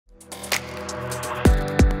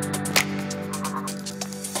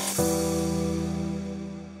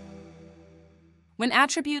When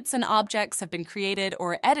attributes and objects have been created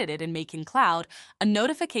or edited in Makin Cloud, a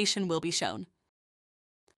notification will be shown.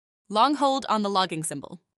 Long hold on the logging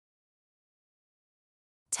symbol.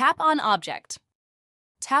 Tap on Object.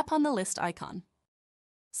 Tap on the list icon.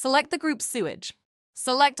 Select the group Sewage.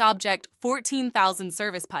 Select Object 14,000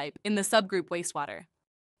 Service Pipe in the subgroup Wastewater.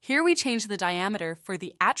 Here we change the diameter for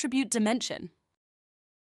the attribute dimension.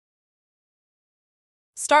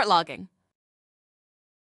 Start logging.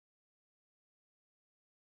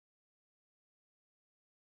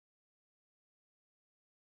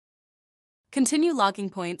 Continue logging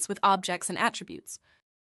points with objects and attributes.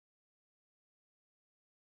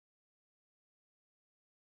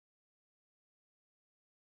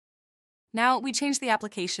 Now we change the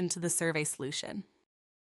application to the survey solution.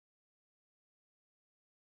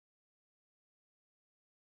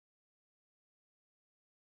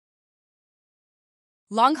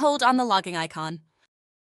 Long hold on the logging icon.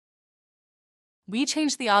 We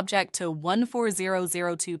change the object to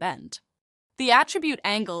 14002 bend. The attribute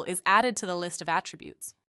angle is added to the list of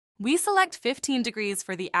attributes. We select 15 degrees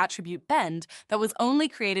for the attribute bend that was only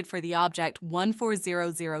created for the object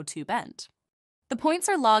 14002 bend. The points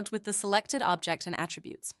are logged with the selected object and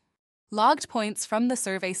attributes. Logged points from the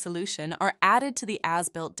survey solution are added to the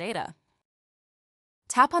as-built data.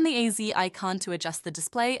 Tap on the AZ icon to adjust the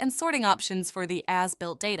display and sorting options for the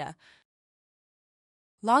as-built data.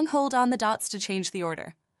 Long hold on the dots to change the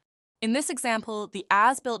order. In this example, the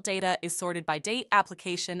as-built data is sorted by date,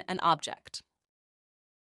 application, and object.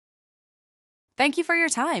 Thank you for your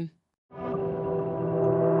time.